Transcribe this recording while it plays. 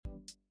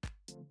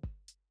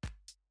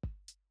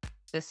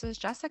This is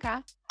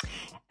Jessica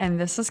And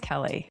this is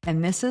Kelly.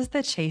 And this is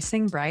the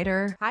Chasing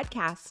Brighter.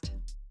 podcast.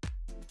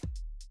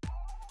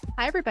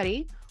 Hi,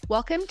 everybody.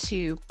 Welcome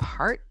to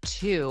part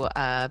 2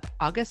 of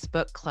August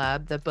Book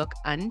Club, the book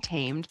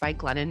Untamed by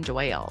Glennon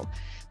Doyle.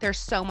 There's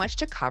so much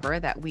to cover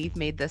that we've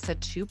made this a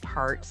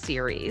 2-part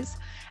series.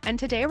 And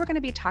today we're going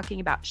to be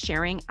talking about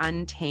sharing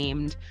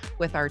Untamed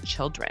with our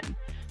children.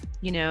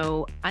 You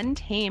know,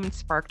 Untamed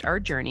sparked our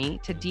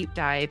journey to deep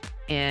dive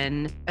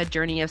in a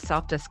journey of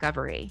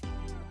self-discovery.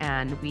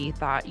 And we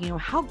thought,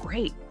 how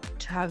great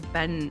to have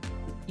been,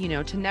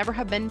 to never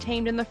have been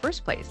tamed in the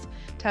first place,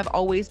 to have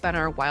always been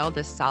our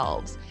wildest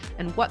selves.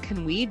 And what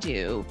can we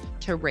do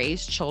to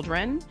raise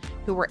children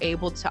who were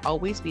able to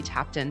always be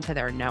tapped into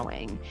their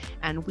knowing?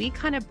 And we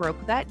kind of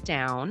broke that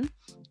down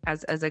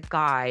as a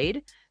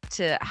guide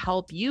to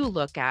help you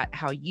look at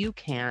how you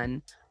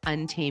can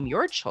untame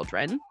your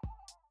children.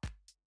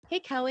 Hey,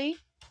 Kelly,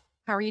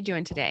 how are you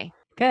doing today?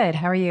 Good.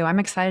 How are you? I'm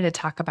excited to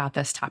talk about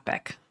this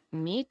topic.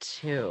 Me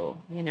too.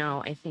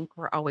 I think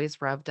we're always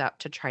revved up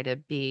to try to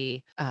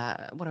be,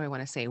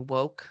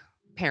 woke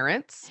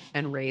parents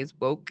and raise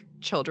woke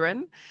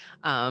children.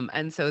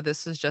 And so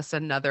this is just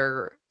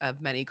another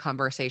of many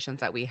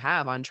conversations that we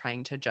have on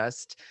trying to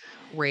just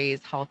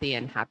raise healthy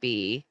and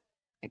happy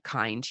and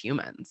kind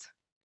humans.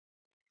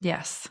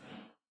 Yes.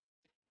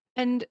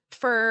 And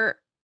for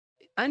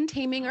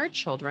untaming our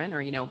children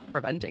or,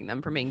 preventing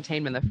them from being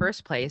tamed in the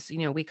first place,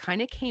 we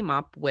kind of came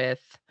up with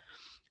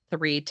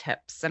 3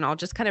 tips, and I'll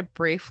just kind of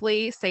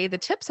briefly say the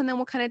tips and then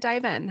we'll kind of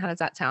dive in. How does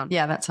that sound?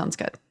 Yeah, that sounds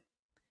good.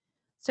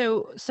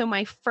 So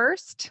my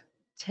first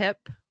tip,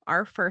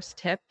 our first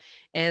tip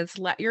is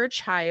let your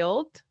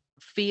child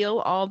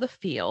feel all the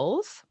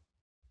feels.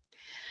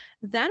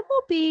 Then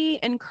we'll be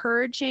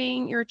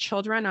encouraging your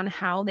children on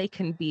how they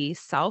can be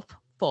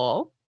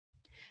self-full.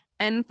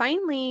 And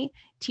finally,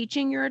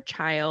 teaching your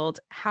child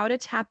how to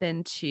tap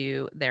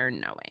into their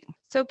knowing.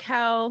 So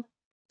Kel,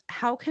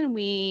 how can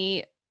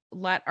we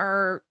let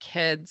our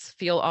kids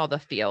feel all the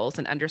feels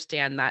and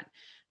understand that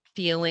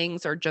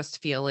feelings are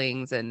just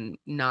feelings and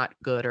not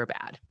good or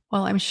bad?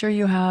 Well, I'm sure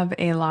you have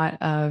a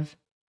lot of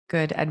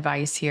good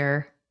advice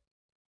here.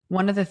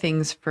 One of the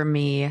things for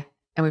me,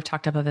 and we've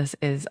talked about this,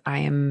 is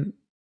I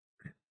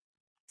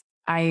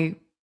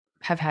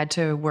have had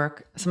to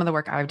work, some of the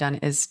work I've done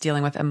is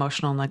dealing with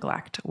emotional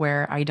neglect,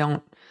 where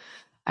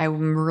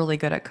I'm really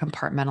good at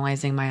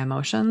compartmentalizing my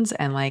emotions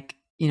and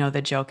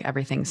the joke,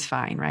 everything's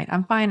fine, right?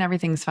 I'm fine,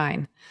 everything's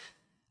fine.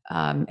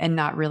 And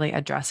not really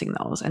addressing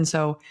those. And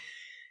so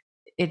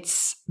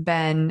it's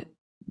been,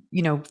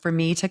 for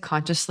me to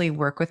consciously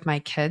work with my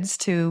kids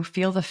to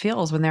feel the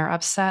feels when they're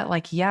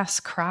upset, yes,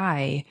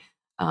 cry,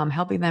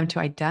 helping them to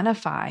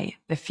identify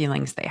the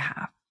feelings they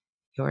have.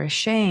 You're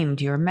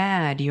ashamed, you're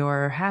mad,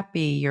 you're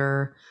happy,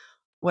 you're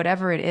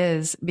whatever it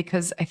is,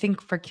 because I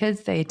think for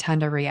kids, they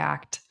tend to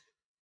react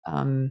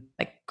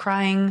like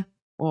crying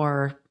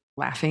or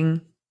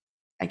laughing,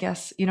 I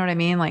guess, you know what I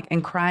mean?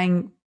 And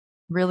crying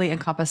really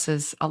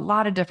encompasses a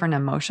lot of different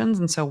emotions.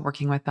 And so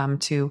working with them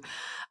to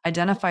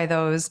identify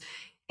those.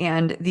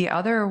 And the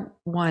other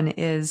one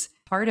is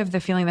part of the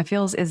feeling that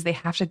feels is they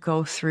have to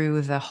go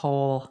through the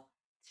whole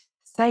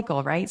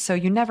cycle, right? So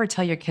you never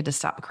tell your kid to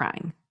stop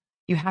crying.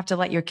 You have to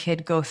let your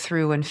kid go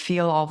through and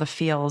feel all the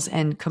feels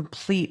and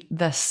complete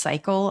the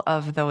cycle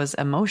of those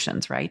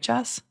emotions, right,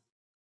 Jess?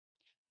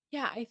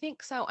 Yeah, I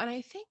think so. And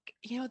I think,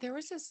 there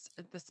was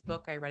this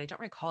book I read, I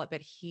don't recall it, but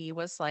he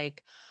was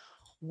like,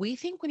 we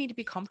think we need to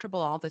be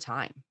comfortable all the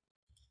time,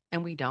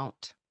 and we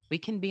don't. We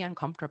can be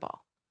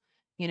uncomfortable,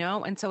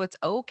 and so it's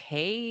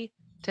okay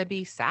to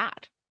be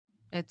sad.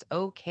 It's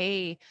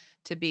okay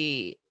to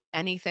be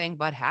anything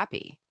but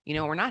happy.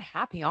 We're not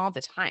happy all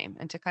the time.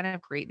 And to kind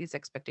of create these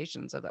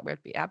expectations of that we have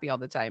to be happy all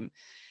the time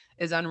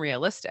is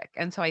unrealistic.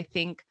 And so I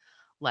think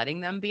letting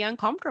them be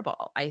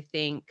uncomfortable. I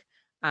think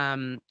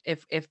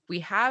if we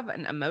have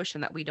an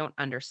emotion that we don't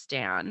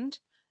understand,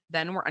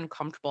 then we're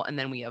uncomfortable and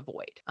then we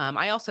avoid.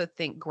 I also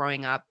think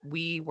growing up,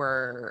 it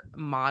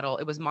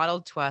was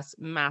modeled to us,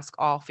 mask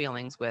all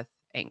feelings with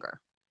anger.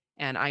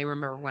 And I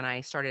remember when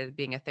I started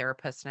being a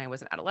therapist, and I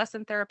was an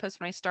adolescent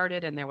therapist when I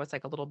started, and there was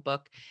like a little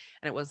book,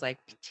 and it was like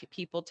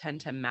people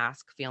tend to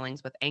mask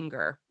feelings with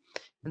anger.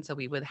 And so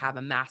we would have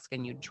a mask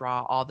and you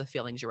draw all the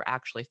feelings you were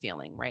actually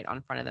feeling right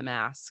on front of the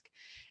mask.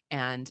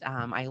 And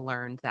I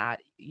learned that,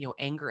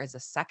 anger is a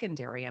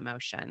secondary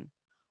emotion,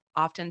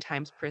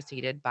 oftentimes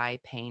preceded by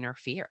pain or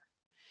fear.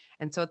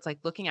 And so it's like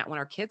looking at when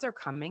our kids are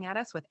coming at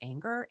us with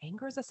anger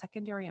is a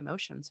secondary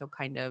emotion. So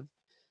kind of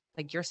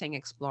like you're saying,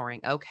 exploring,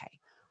 okay,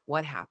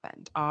 what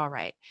happened? All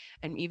right.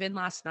 And even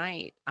last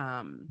night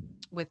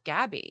with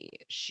Gabby,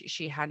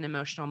 she had an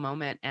emotional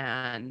moment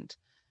and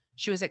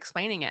she was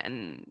explaining it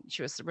and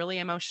she was really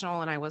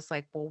emotional. And I was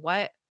like, well,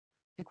 what,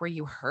 like, were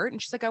you hurt?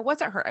 And she's like, I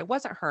wasn't hurt. I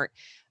wasn't hurt.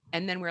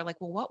 And then we were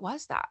like, well, what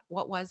was that?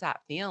 What was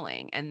that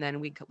feeling? And then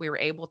we were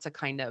able to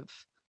kind of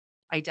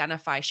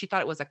identify. She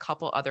thought it was a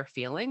couple other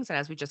feelings. And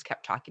as we just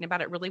kept talking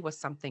about it, really was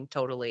something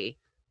totally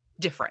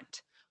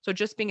different. So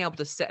just being able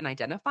to sit and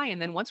identify.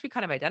 And then once we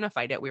kind of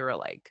identified it, we were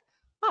like,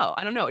 oh,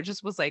 I don't know. It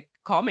just was like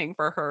calming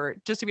for her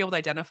just to be able to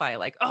identify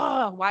like,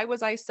 oh, why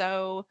was I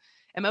so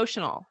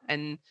emotional?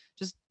 And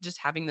just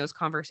having those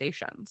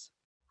conversations.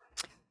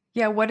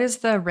 Yeah, what is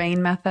the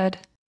RAIN method,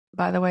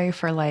 by the way,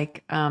 for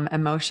like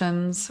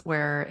emotions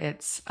where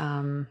it's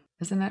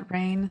isn't it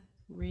RAIN?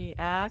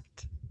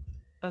 React,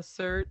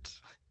 assert,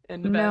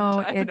 invent. No,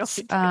 I have no it's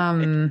idea. Is it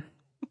RE?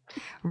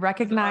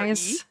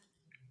 recognize.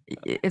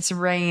 It's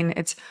RAIN.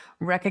 It's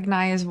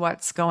recognize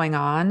what's going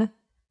on.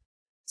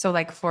 So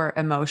like for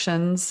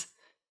emotions,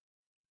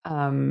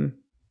 um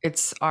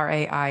it's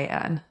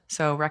RAIN.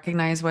 So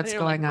recognize I what's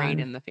didn't know like going rain on.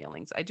 in the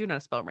feelings. I do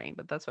not spell rain,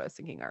 but that's what I was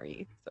thinking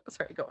RE. So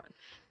sorry, go on.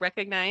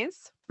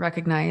 Recognize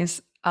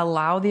Recognize,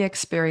 allow the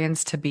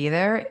experience to be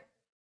there.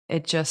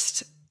 It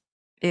just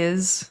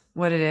is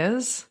what it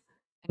is.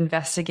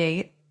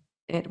 Investigate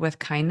it with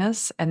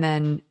kindness, and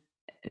then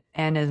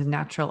N is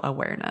natural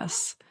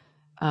awareness,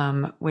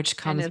 which and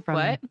comes if from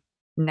what?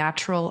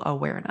 natural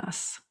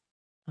awareness.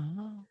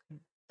 Oh, okay.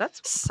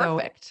 That's So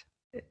perfect.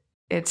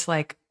 it's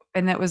like,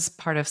 and that was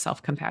part of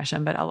self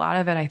compassion, but a lot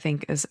of it, I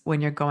think, is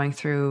when you're going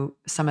through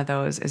some of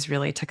those, is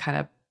really to kind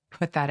of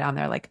put that on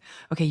there like,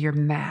 okay, you're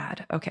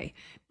mad. Okay,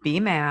 be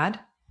mad.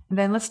 And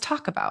then let's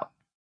talk about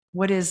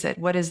what is it?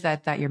 What is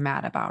that you're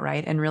mad about?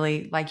 Right. And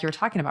really, like you were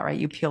talking about, right?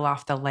 You peel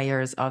off the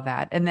layers of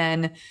that. And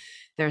then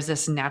there's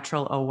this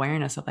natural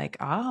awareness of like,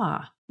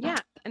 Yeah,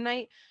 and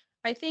I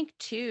think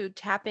too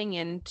tapping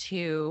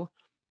into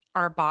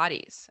our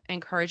bodies,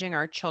 encouraging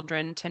our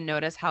children to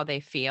notice how they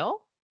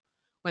feel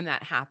when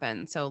that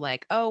happens. So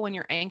like, oh, when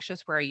you're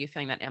anxious, where are you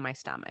feeling that in my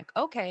stomach?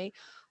 Okay.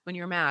 When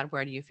you're mad,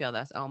 where do you feel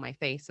this? Oh, my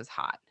face is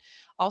hot.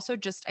 Also,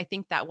 just I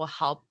think that will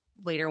help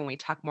later when we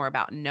talk more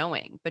about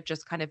knowing, but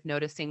just kind of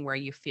noticing where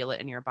you feel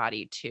it in your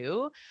body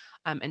too.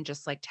 And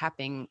just like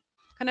tapping,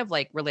 kind of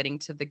like relating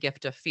to the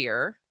gift of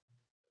fear,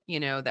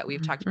 that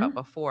we've talked about mhm.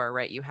 before,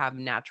 right? You have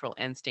natural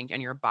instinct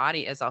and your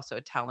body is also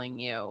telling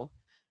you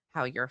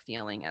how you're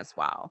feeling as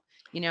well.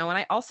 And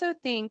I also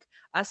think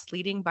us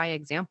leading by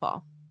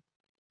example,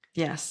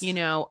 Yes,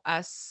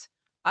 us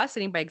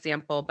leading by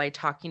example by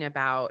talking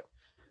about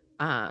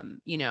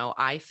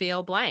I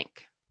feel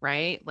blank,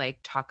 right? Like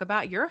talk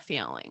about your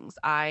feelings.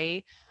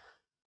 I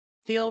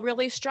feel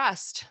really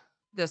stressed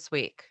this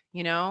week,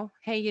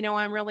 Hey,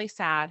 I'm really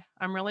sad.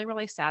 I'm really,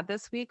 really sad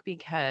this week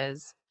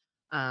because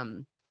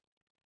um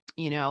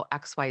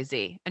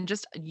XYZ, and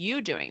just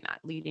you doing that,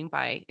 leading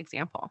by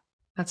example.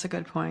 that's a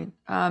good point.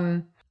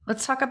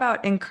 Let's talk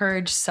about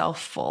encourage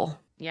self-full.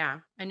 Yeah.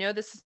 I know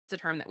this is a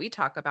term that we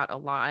talk about a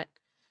lot,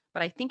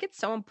 but I think it's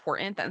so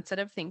important that instead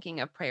of thinking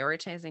of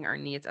prioritizing our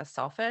needs as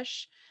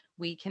selfish,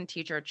 we can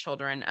teach our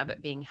children of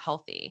it being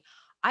healthy.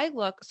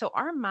 So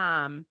our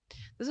mom,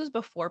 this was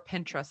before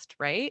Pinterest,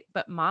 right?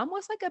 But mom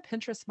was like a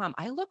Pinterest mom.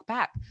 I look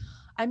back,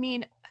 I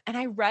mean, and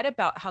I read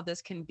about how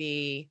this can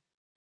be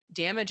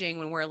damaging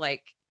when we're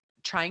like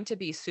trying to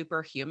be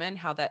superhuman,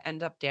 how that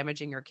end up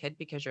damaging your kid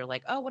because you're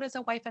like, oh, what does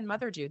a wife and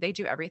mother do? They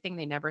do everything.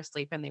 They never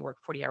sleep and they work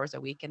 40 hours a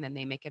week and then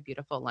they make a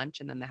beautiful lunch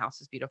and then the house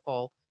is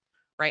beautiful,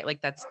 right?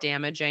 Like that's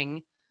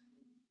damaging.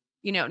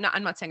 I'm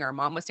not saying our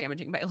mom was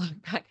damaging, but I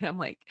look back and I'm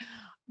like,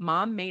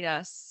 mom made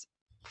us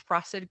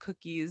frosted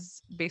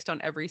cookies based on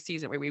every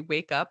season where we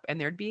wake up and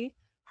there'd be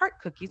heart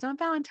cookies on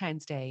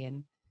Valentine's Day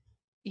and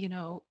egg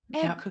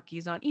Yep.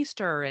 cookies on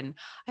Easter. And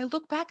I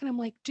look back and I'm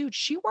like, dude,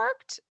 she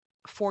worked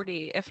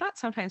 40, if not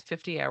sometimes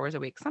 50 hours a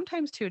week,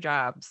 sometimes two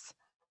jobs.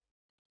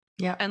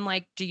 Yep. And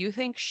like, do you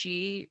think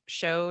she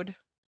showed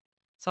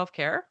self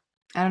care?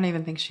 I don't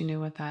even think she knew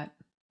what that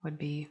would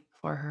be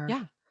for her.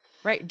 Yeah.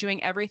 Right.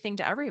 Doing everything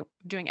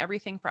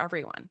for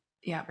everyone.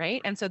 Yeah.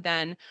 Right. And so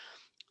then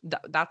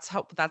that's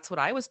what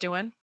I was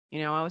doing.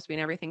 I was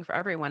doing everything for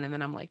everyone. And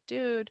then I'm like,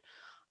 dude,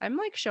 I'm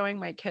like showing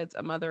my kids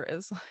a mother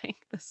is like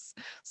this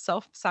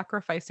self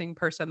sacrificing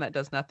person that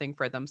does nothing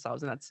for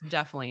themselves. And that's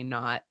definitely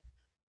not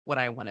what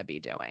I wanna be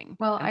doing.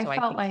 Well, And I so I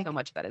felt think so like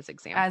much of that is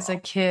as a example.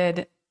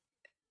 kid,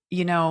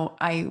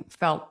 I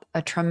felt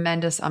a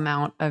tremendous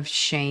amount of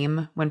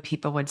shame when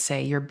people would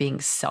say, you're being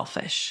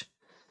selfish.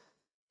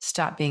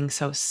 Stop being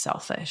so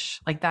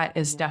selfish. Like that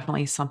is Yeah.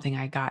 definitely something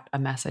I got a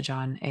message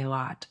on a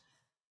lot.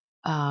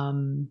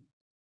 Um,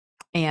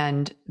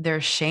 and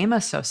there's shame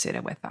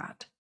associated with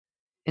that.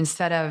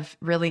 Instead of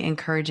really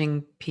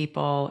encouraging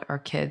people or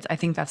kids, I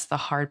think that's the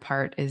hard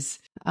part is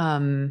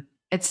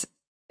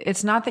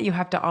it's not that you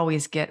have to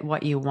always get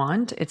what you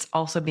want. It's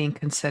also being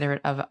considerate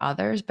of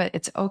others, but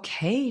it's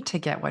okay to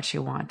get what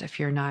you want if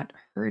you're not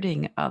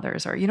hurting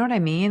others, or you know what I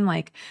mean?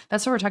 Like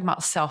that's what we're talking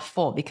about,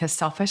 self-full, because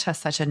selfish has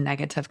such a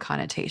negative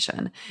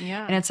connotation. And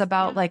Yeah. it's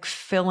about Yeah. like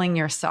filling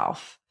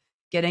yourself,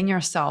 getting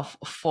yourself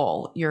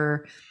full.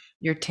 You're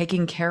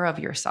taking care of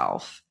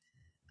yourself,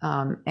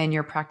 and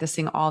you're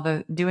practicing all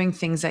the doing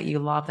things that you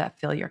love that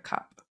fill your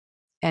cup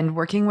and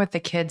working with the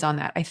kids on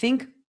that. I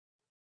think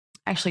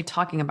actually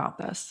talking about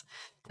this,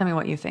 tell me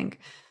what you think.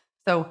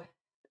 So,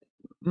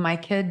 my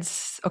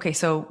kids, okay,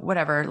 so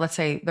whatever, let's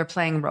say they're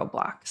playing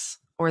Roblox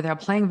or they're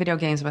playing video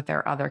games with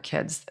their other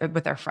kids,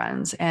 with their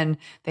friends, and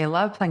they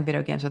love playing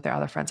video games with their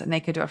other friends and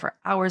they could do it for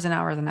hours and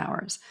hours and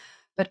hours.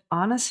 But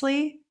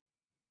honestly,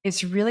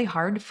 it's really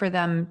hard for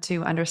them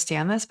to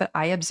understand this, but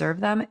I observe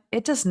them.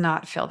 It does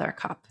not fill their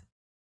cup.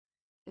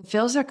 It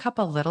fills their cup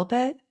a little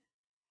bit,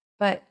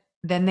 but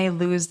then they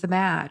lose the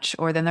match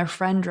or then their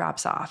friend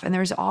drops off. And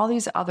there's all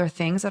these other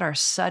things that are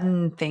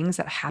sudden things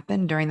that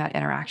happen during that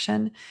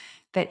interaction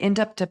that end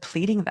up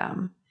depleting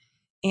them.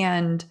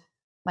 And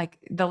like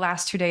the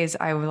last 2 days,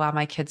 I would allow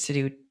my kids to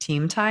do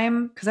team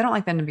time because I don't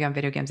like them to be on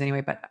video games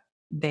anyway, but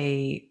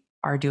they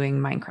are doing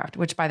Minecraft,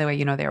 which by the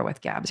way, they were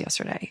with Gabs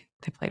yesterday.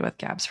 They played with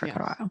Gabs for quite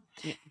a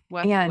Yes.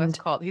 while. Yeah. Wes And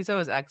called. He's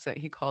always exit.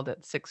 He called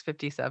at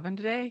 6:57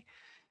 today.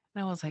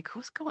 And I was like,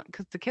 who's going?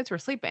 Because the kids were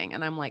sleeping.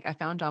 And I'm like, I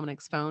found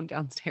Dominic's phone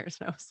downstairs.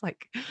 And I was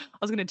like, I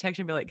was going to text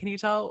you and be like, can you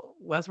tell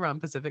Wes we're on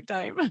Pacific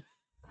time?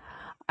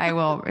 I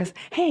will,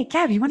 hey,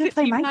 Gab, you want Is to it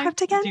play team time?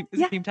 Minecraft again? Is it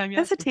Yeah. team time Is yet?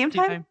 it Is it team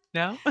team time? time?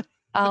 No?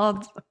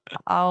 I'll,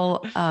 I'll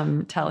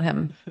tell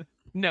him.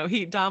 No,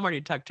 Dom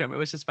already talked to him. It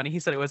was just funny. He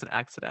said it was an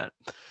accident,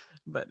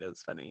 but it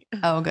was funny.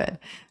 Oh, good.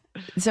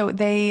 So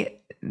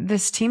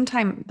this team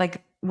time,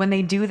 like when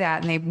they do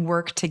that and they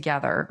work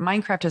together,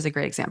 Minecraft is a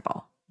great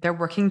example. They're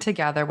working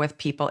together with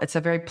people. It's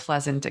a very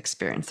pleasant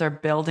experience. They're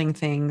building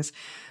things.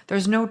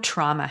 There's no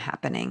trauma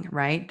happening,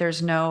 right?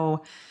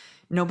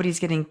 Nobody's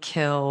getting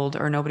killed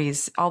or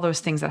all those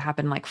things that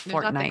happen like There's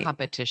nothing Fortnite.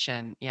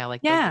 competition. Yeah,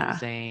 like the Yeah.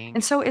 And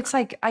losing. so it's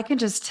like I can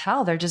just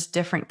tell they're just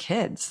different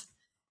kids.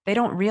 They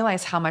don't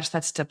realize how much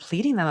that's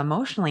depleting them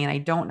emotionally. And I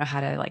don't know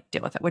how to like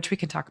deal with it, which we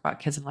can talk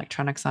about kids and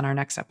electronics on our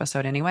next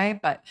episode anyway.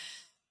 But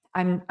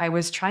I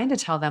was trying to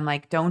tell them,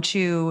 like, don't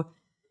you,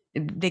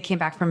 they came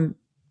back from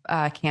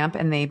camp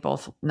and they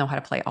both know how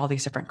to play all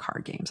these different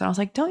card games. And I was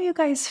like, don't you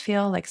guys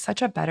feel like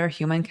such a better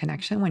human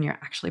connection when you're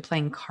actually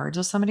playing cards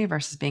with somebody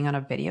versus being on a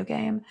video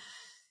game?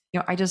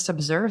 I just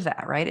observe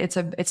that, right?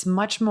 It's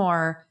much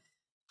more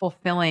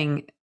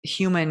fulfilling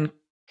human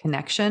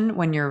connection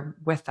when you're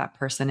with that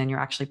person and you're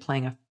actually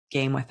playing a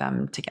game with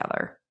them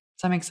together.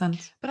 Does that make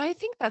sense? But I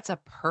think that's a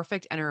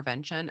perfect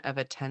intervention of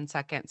a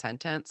 10-second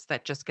sentence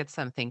that just gets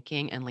them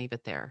thinking and leave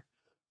it there.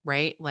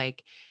 Right?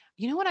 Like,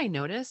 you know what I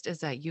noticed is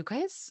that you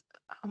guys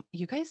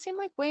seem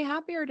like way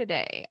happier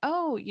today.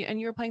 Oh, and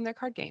you were playing their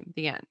card game,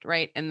 the end,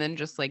 right? And then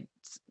just like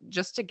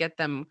just to get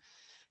them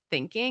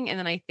thinking. And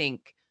then I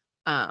think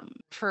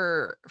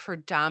for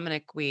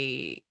Dominic,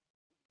 we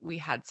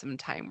had some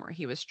time where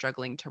he was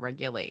struggling to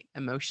regulate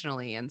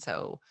emotionally. And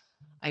so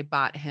I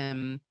bought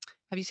him,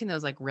 have you seen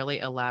those like really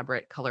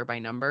elaborate color by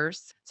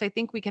numbers? So I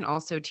think we can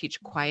also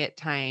teach quiet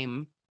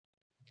time,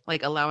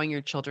 like allowing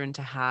your children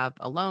to have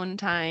alone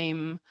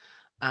time.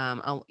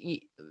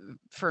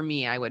 For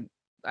me,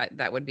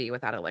 that would be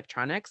without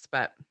electronics,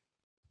 but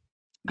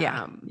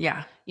Yeah. um,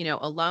 Yeah.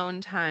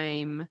 alone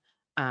time,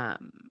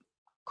 um,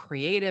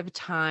 creative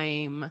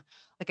time.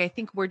 Like I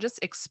think we're just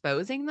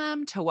exposing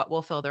them to what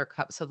will fill their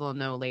cup so they'll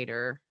know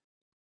later,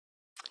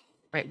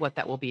 right, what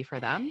that will be for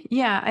them.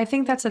 Yeah. I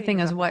think Right? that's the Creating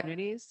thing those is what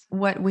opportunities.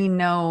 what we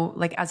know,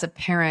 like as a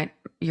parent,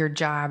 your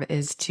job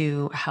is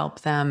to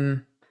help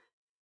them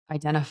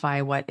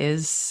identify what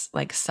is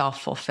like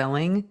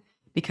self-fulfilling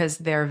because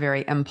they're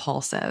very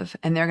impulsive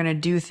and they're going to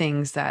do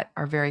things that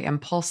are very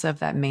impulsive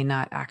that may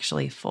not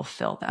actually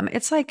fulfill them.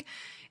 It's like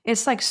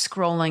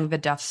scrolling the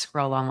death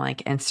scroll on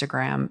like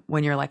Instagram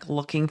when you're like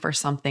looking for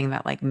something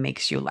that like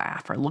makes you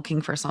laugh or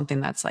looking for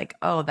something that's like,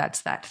 oh,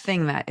 that's that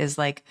thing that is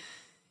like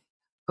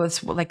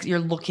it's like you're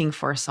looking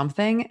for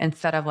something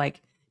instead of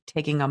like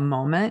taking a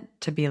moment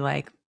to be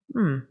like,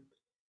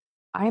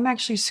 I'm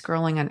actually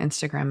scrolling on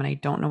Instagram and I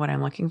don't know what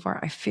I'm looking for.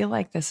 I feel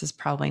like this is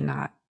probably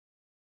not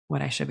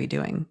what I should be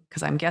doing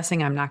because I'm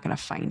guessing I'm not going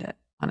to find it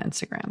on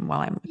Instagram while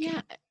I'm Yeah.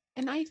 looking.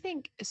 And I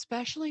think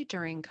especially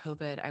during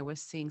COVID, I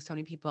was seeing so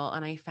many people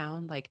and I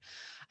found like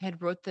I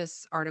had wrote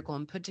this article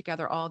and put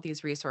together all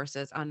these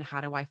resources on how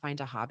do I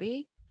find a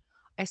hobby.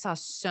 I saw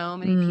so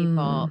many Mm,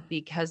 people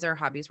because their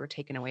hobbies were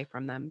taken away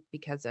from them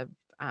because of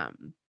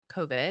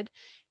COVID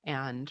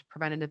and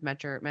preventative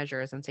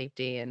measures and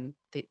safety and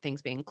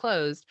things being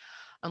closed.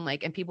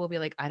 And people will be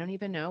like, I don't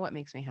even know what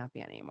makes me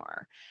happy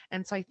anymore.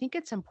 And so I think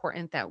it's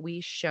important that we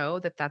show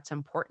that that's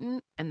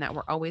important and that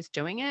we're always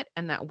doing it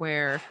and that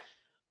we're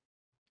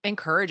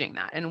encouraging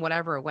that in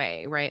whatever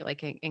way, right?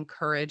 Like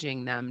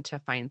encouraging them to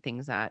find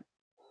things that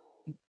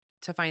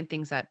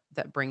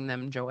bring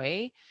them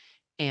joy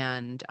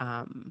and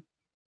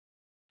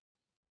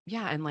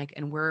yeah,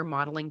 and we're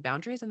modeling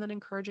boundaries and then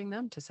encouraging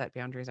them to set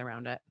boundaries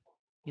around it,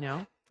 you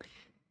know?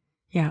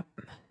 yeah.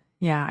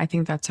 Yeah. I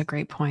think that's a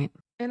great point.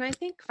 And I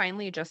think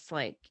finally just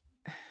like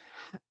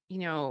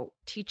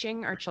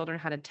teaching our children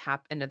how to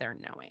tap into their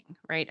knowing,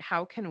 right?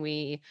 How can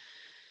we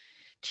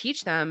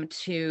teach them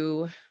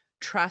to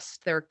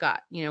trust their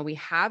gut? We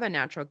have a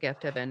natural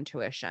gift of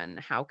intuition.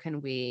 How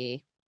can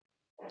we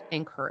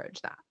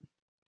encourage that?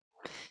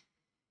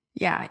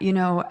 Yeah.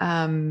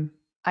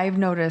 I've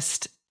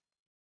noticed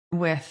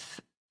with,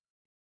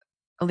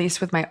 at least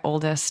with my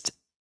oldest,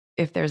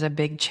 if there's a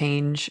big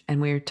change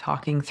and we're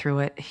talking through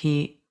it,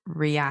 he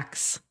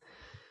reacts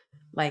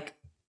like,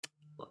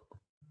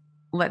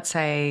 let's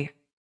say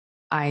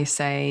I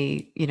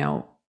say,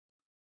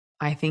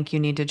 I think you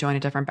need to join a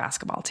different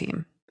basketball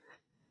team.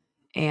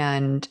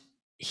 and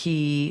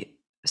he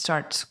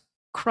starts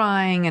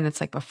crying, and it's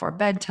like before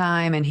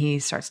bedtime, and he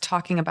starts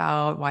talking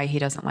about why he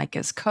doesn't like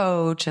his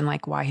coach and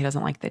like why he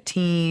doesn't like the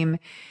team.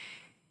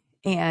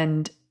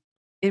 And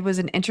it was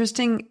an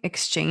interesting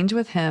exchange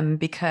with him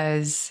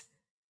because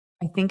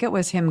I think it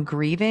was him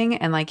grieving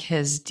and like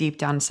his deep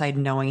downside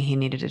knowing he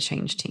needed to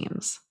change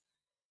teams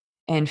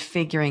and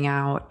figuring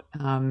that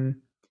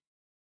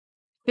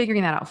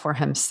out for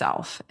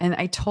himself. And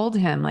I told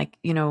him, like,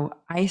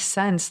 I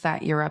sense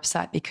that you're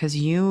upset because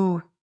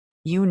you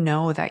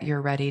know that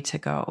you're ready to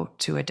go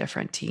to a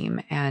different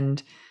team,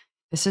 and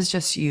this is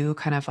just you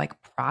kind of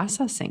like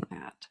processing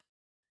that,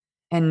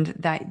 and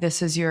that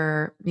this is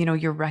you're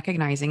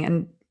recognizing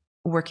and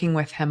working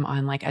with him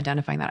on like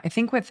identifying that. I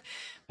think with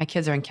my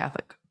kids are in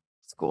Catholic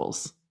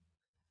schools,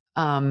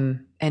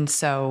 and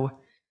so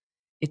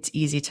it's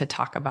easy to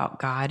talk about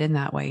God in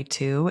that way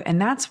too.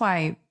 And that's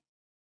why,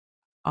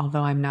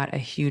 although I'm not a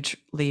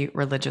hugely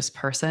religious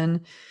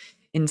person,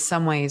 in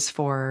some ways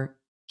for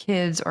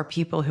kids or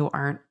people who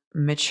aren't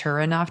mature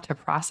enough to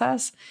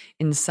process,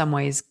 in some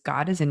ways,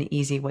 God is an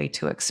easy way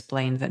to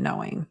explain the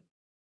knowing.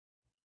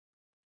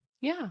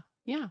 Yeah.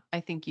 Yeah. I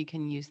think you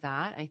can use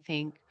that. I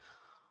think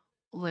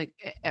like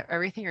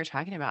everything you're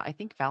talking about, I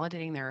think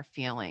validating their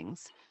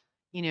feelings.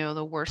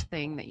 The worst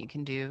thing that you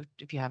can do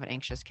if you have an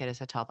anxious kid is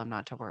to tell them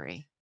not to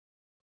worry,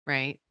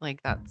 right?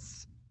 Like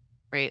that's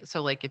right.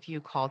 So like if you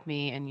called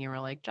me and you were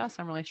like, Jess,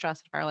 I'm really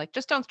stressed, if I were like,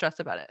 just don't stress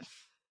about it.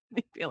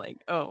 They'd be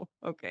like, oh,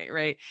 okay,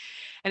 right.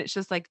 And it's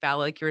just like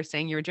like you were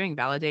saying you were doing,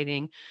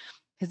 validating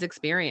his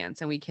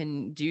experience. And we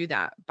can do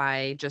that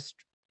by just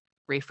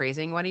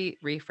rephrasing what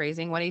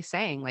he's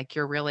saying. Like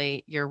you're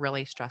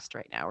really stressed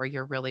right now, or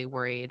you're really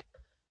worried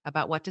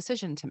about what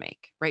decision to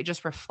make, right?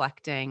 Just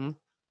reflecting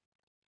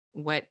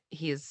what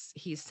he's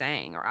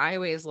saying. Or I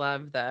always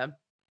love the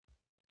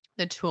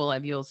tool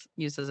I've used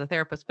as a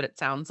therapist, but it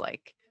sounds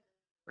like,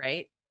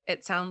 right?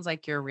 It sounds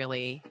like you're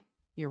really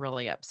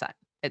upset.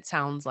 It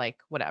sounds like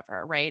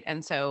whatever, right?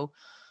 And so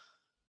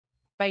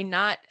by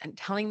not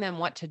telling them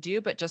what to do,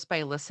 but just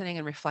by listening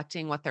and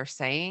reflecting what they're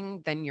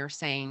saying, then you're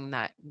saying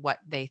that what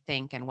they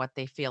think and what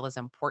they feel is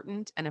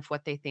important. And if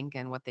what they think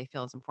and what they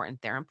feel is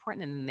important, they're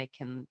important, and then they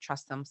can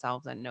trust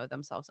themselves and know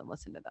themselves and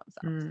listen to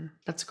themselves.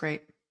 That's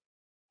great.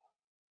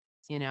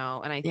 And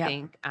I Yeah.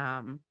 think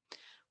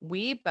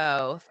we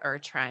both are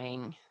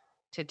trying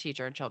to teach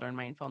our children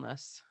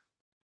mindfulness,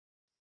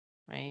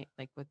 right?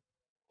 Like with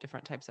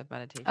different types of Oh,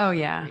 meditation and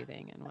yeah.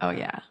 breathing and Oh, whatnot.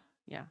 yeah.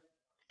 Yeah.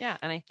 Yeah.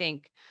 And I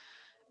think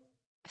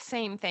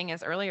same thing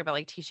as earlier, but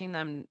like teaching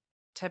them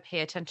to pay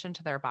attention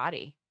to their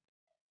body,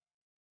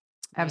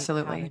 right? How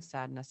Absolutely. does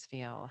sadness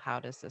feel? How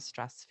does the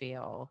stress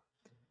feel?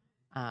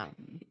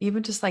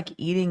 Even just like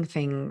eating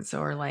things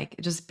or like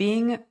just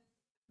being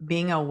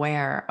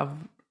aware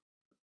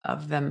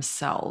of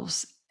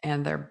themselves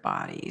and their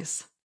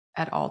bodies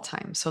at all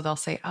times. So they'll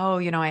say, "Oh,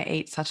 I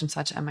ate such and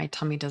such and my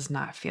tummy does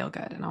not feel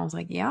good." And I was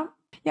like, "Yeah."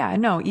 Yeah,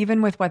 no,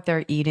 even with what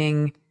they're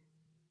eating,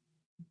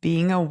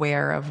 being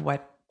aware of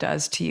what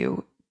does to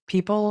you.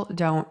 People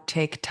don't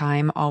take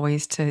time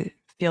always to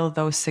feel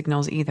those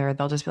signals either.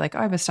 They'll just be like, "Oh,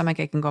 I have a stomach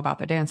ache," and go about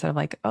their day instead of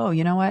like, "Oh,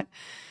 you know what?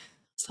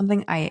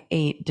 Something I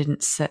ate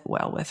didn't sit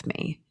well with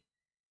me."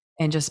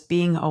 And just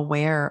being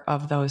aware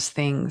of those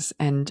things.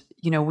 And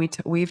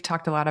we've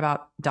talked a lot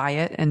about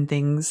diet and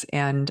things,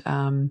 and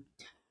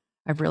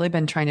I've really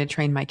been trying to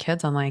train my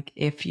kids on, like,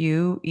 if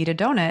you eat a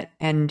donut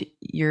and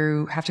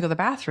you have to go to the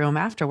bathroom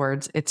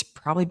afterwards, it's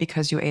probably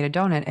because you ate a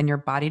donut and your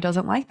body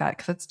doesn't like that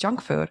because it's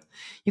junk food.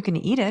 You can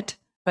eat it,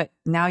 but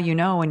now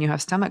when you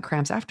have stomach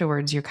cramps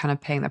afterwards, you're kind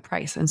of paying the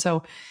price. And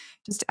so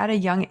just at a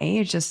young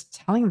age, just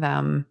telling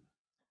them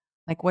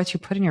like what you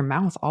put in your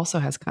mouth also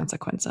has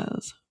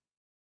consequences.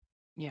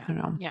 Yeah. I don't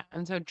know. Yeah.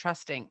 And so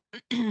trusting,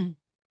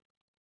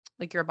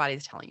 like your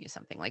body's telling you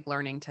something, like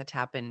learning to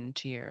tap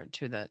into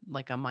to the,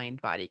 like a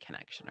mind body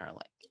connection, or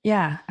like,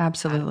 Yeah, how, d-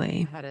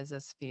 absolutely. how does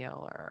this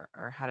feel?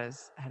 Or how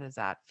does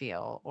that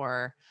feel?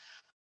 Or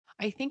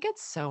I think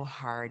it's so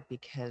hard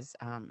because,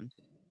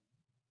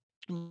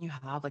 when you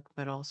have like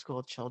middle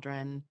school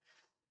children,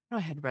 I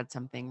had read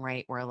something,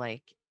 right, where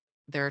like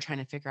they're trying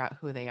to figure out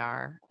who they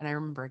are. And I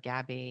remember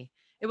Gabby,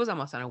 it was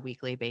almost on a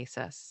weekly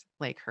basis,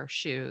 like her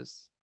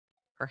shoes,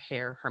 her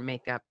hair, her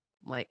makeup.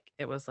 Like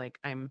it was like,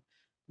 I'm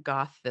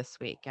goth this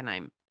week and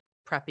I'm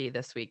preppy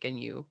this week. And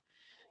you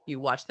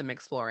watch them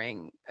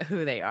exploring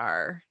who they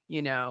are,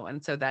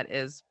 and so that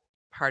is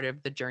part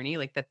of the journey,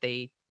 like that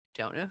they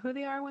don't know who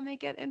they are when they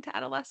get into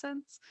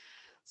adolescence.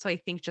 So I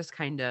think just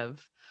kind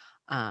of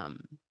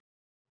um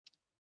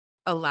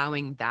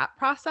allowing that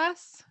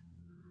process,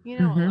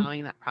 Hmm.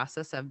 allowing that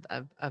process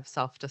of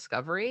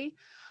self-discovery.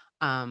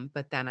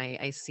 But then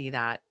I see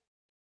that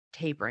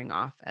tapering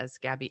off as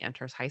Gabby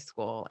enters high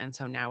school. And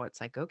so now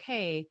it's like,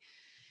 okay,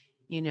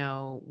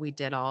 we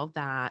did all of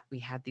that. We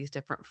had these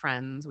different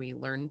friends. We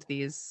learned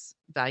these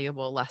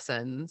valuable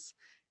lessons.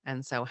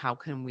 And so how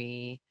can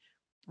we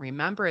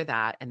remember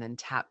that and then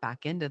tap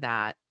back into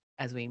that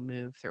as we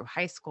move through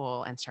high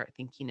school and start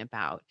thinking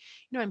about,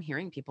 I'm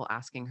hearing people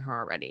asking her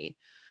already,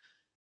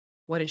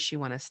 what does she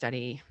want to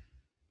study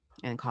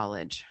in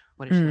college?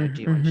 What is she going to Mm,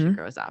 do when she mm-hmm.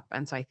 grows up?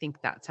 And so I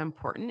think that's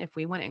important if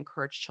we want to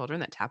encourage children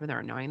that tap in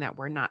there, knowing that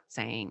we're not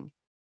saying,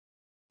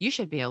 you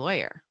should be a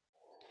lawyer.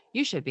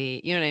 You should be,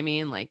 you know what I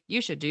mean? Like,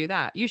 you should do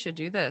that. You should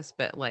do this.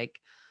 But like,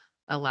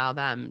 allow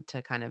them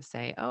to kind of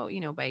say, oh,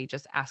 by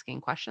just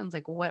asking questions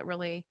like, what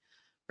really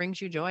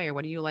brings you joy, or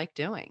what do you like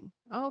doing?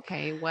 Oh,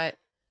 okay. What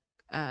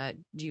are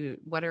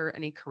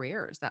any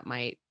careers that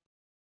might,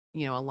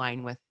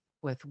 align with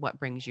what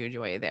brings you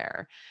joy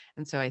there?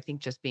 And so I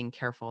think just being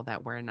careful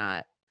that we're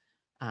not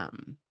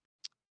um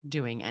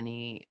doing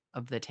any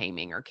of the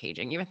taming or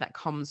caging, even if that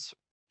comes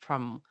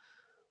from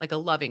like a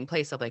loving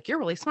place of like, you're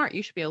really smart,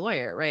 you should be a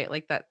lawyer, right?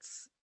 Like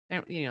that's,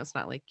 it's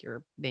not like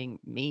you're being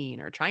mean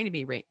or trying to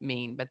be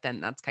mean, but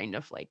then that's kind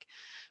of like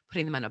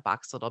putting them in a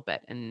box a little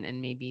bit, and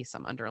maybe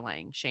some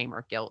underlying shame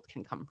or guilt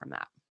can come from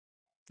that.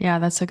 Yeah,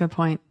 that's a good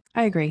point.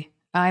 I agree.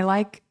 I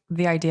like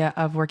the idea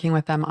of working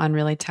with them on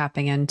really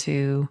tapping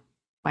into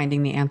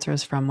finding the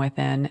answers from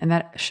within. And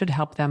that should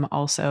help them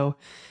also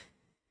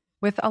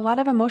with a lot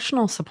of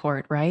emotional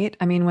support, right?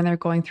 I mean, when they're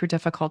going through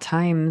difficult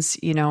times,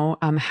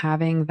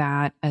 having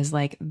that as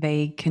like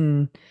they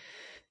can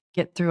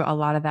get through a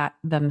lot of that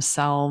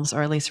themselves,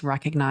 or at least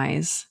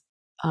recognize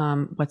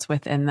what's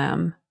within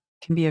them,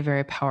 can be a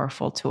very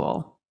powerful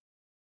tool.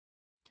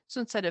 So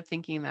instead of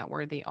thinking that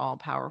we're the all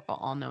powerful,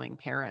 all knowing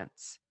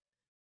parents,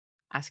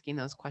 asking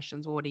those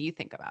questions, well, what do you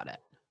think about it?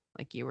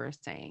 Like you were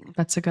saying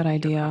That's a good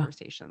with your idea.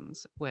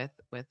 conversations with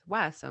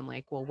Wes, and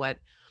like, well,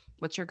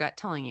 what's your gut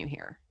telling you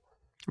here?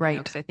 Right.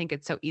 Because I think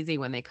it's so easy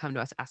when they come to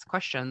us ask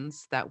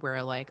questions that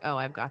we're like, oh,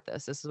 I've got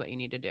this. This is what you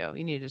need to do.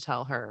 You need to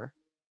tell her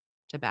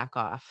to back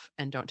off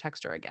and don't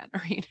text her again,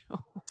 or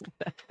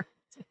whatever.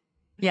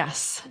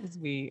 Yes. Because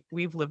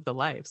we've lived the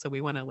life, so we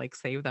want to like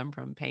save them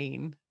from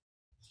pain.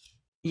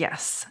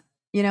 Yes.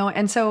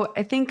 And so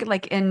I think,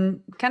 like,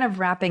 in kind of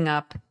wrapping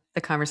up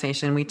the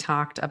conversation, we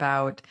talked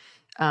about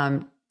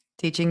um,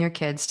 teaching your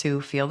kids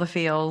to feel the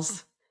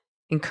feels,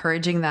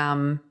 encouraging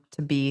them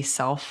to be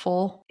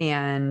selfful,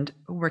 and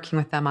working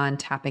with them on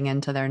tapping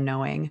into their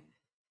knowing.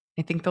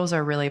 I think those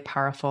are really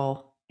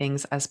powerful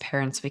things as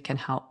parents we can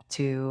help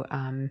to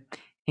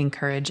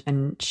encourage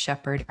and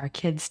shepherd our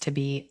kids to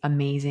be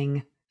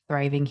amazing,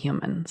 thriving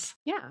humans.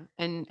 Yeah,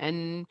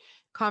 and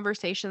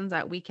conversations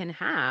that we can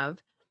have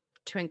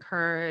to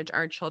encourage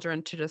our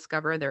children to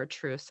discover their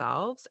true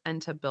selves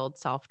and to build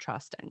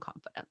self-trust and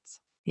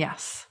confidence.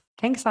 Yes.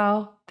 Thanks,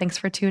 all. Thanks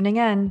for tuning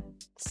in.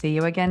 See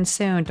you again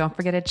soon. Don't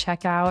forget to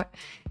check out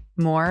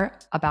more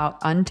about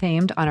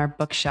Untamed on our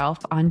bookshelf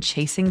on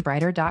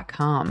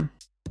chasingbrighter.com.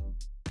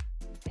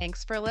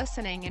 Thanks for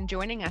listening and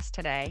joining us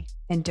today.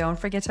 And don't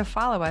forget to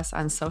follow us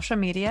on social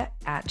media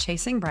at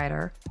Chasing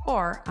Brighter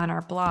or on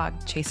our blog,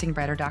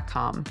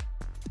 chasingbrighter.com.